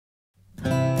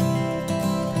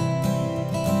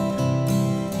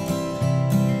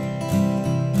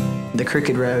the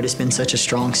Crooked Road has been such a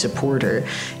strong supporter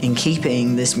in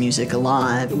keeping this music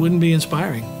alive. It wouldn't be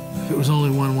inspiring if it was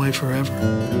only one way forever.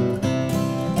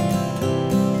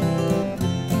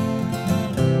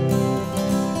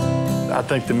 I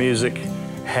think the music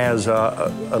has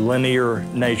a linear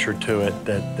nature to it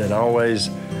that always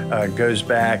goes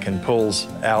back and pulls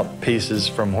out pieces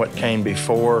from what came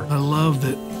before. I love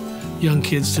that young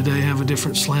kids today have a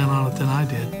different slant on it than I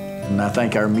did. And I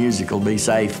think our music will be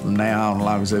safe from now on as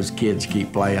long as those kids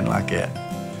keep playing like that.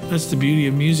 That's the beauty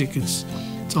of music. It's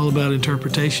all about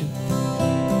interpretation.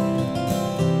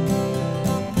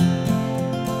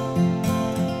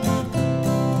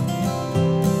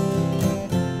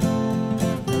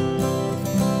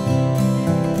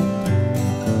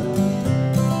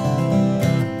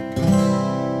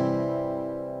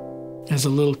 As a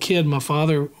little kid, my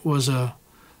father was a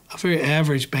very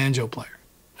average banjo player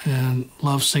and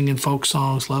loved singing folk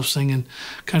songs, loved singing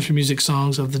country music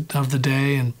songs of the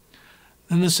day. And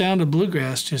then the sound of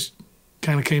bluegrass just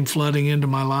kind of came flooding into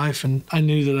my life, and I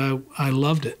knew that I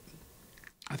loved it.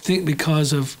 I think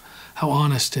because of how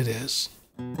honest it is.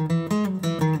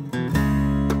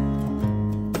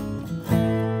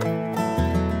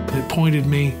 It pointed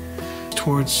me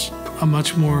towards a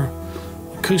much more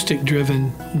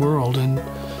acoustic-driven world, and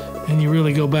you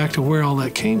really go back to where all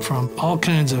that came from. All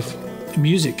kinds of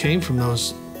music came from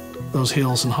those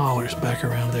hills and hollers back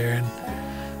around there, and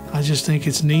I just think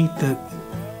it's neat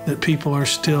that people are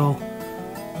still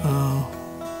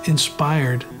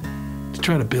inspired to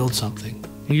try to build something.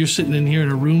 You're sitting in here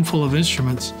in a room full of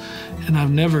instruments, and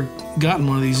I've never gotten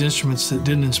one of these instruments that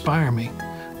didn't inspire me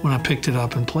when I picked it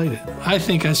up and played it. I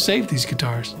think I saved these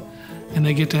guitars, and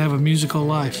they get to have a musical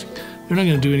life. They're not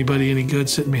going to do anybody any good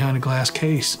sitting behind a glass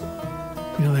case.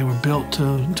 You know, they were built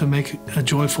to make a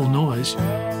joyful noise.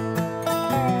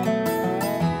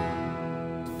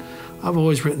 I've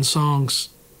always written songs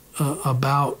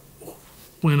about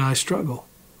when I struggle.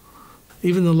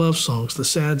 Even the love songs, the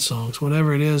sad songs,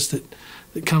 whatever it is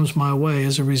that comes my way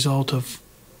as a result of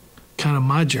kind of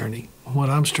my journey, what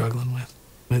I'm struggling with.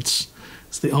 It's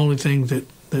the only thing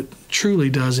that truly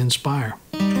does inspire.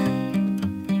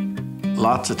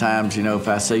 Lots of times, you know, if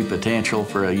I see potential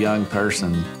for a young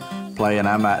person playing,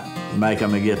 I might make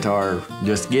them a guitar,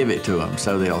 just give it to them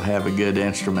so they'll have a good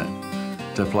instrument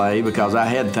to play, because I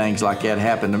had things like that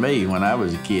happen to me when I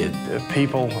was a kid.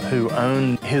 People who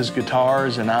own his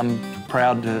guitars, and I'm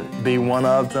proud to be one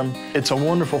of them. It's a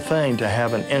wonderful thing to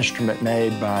have an instrument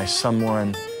made by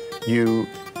someone you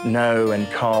know and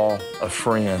call a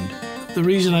friend. The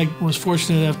reason I was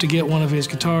fortunate enough to get one of his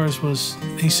guitars was,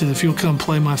 he said, if you'll come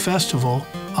play my festival,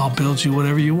 I'll build you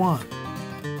whatever you want.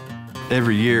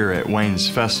 Every year at Wayne's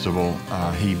festival,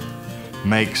 he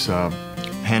makes a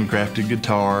handcrafted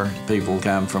guitar. People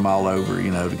come from all over,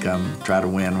 you know, to come try to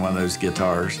win one of those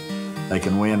guitars. They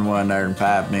can win one there in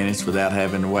 5 minutes without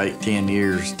having to wait 10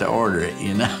 years to order it,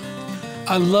 you know.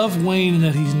 I love Wayne in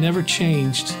that he's never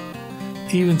changed,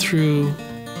 even through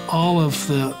all of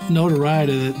the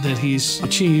notoriety that he's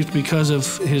achieved because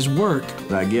of his work.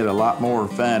 I get a lot more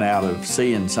fun out of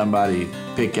seeing somebody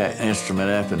pick that instrument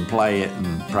up and play it,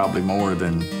 and probably more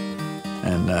than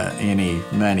any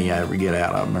money I ever get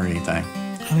out of them or anything.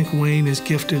 I think Wayne is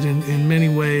gifted in many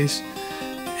ways,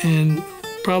 and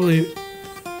probably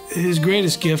his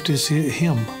greatest gift is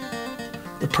him,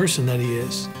 the person that he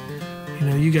is. You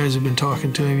know, you guys have been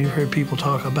talking to him, you've heard people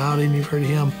talk about him, you've heard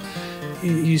him.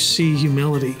 You see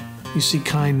humility, you see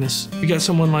kindness. You got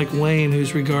someone like Wayne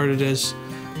who's regarded as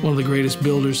one of the greatest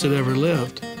builders that ever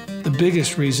lived. The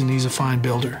biggest reason he's a fine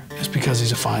builder is because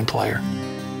he's a fine player.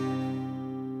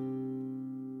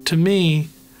 To me,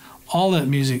 all that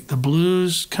music, the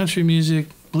blues, country music,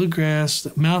 bluegrass,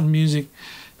 the mountain music,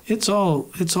 it's all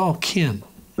kin.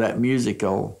 That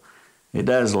musical, it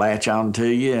does latch on to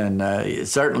you, and it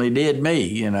certainly did me,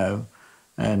 you know,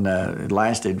 and it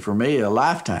lasted for me a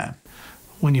lifetime.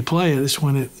 When you play it, it's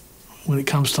when it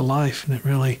comes to life, and it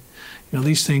really, you know,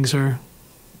 these things are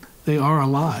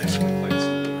alive.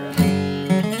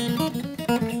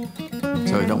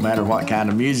 So it don't matter what kind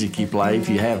of music you play, if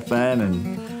you have fun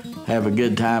and have a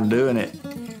good time doing it,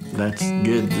 that's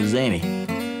good as any.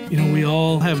 You know, we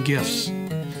all have gifts. At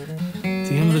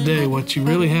the end of the day, what you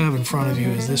really have in front of you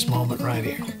is this moment right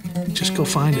here. Just go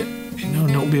find it. You know,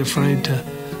 don't be afraid to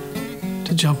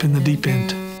jump in the deep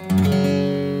end.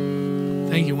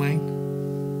 Thank you, Wayne.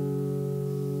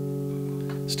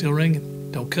 Still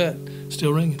ringing. Don't cut.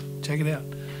 Still ringing. Check it out.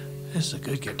 This is a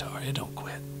good guitar. It don't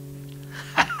quit.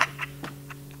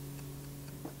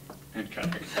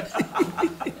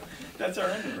 That's our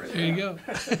end. There you go.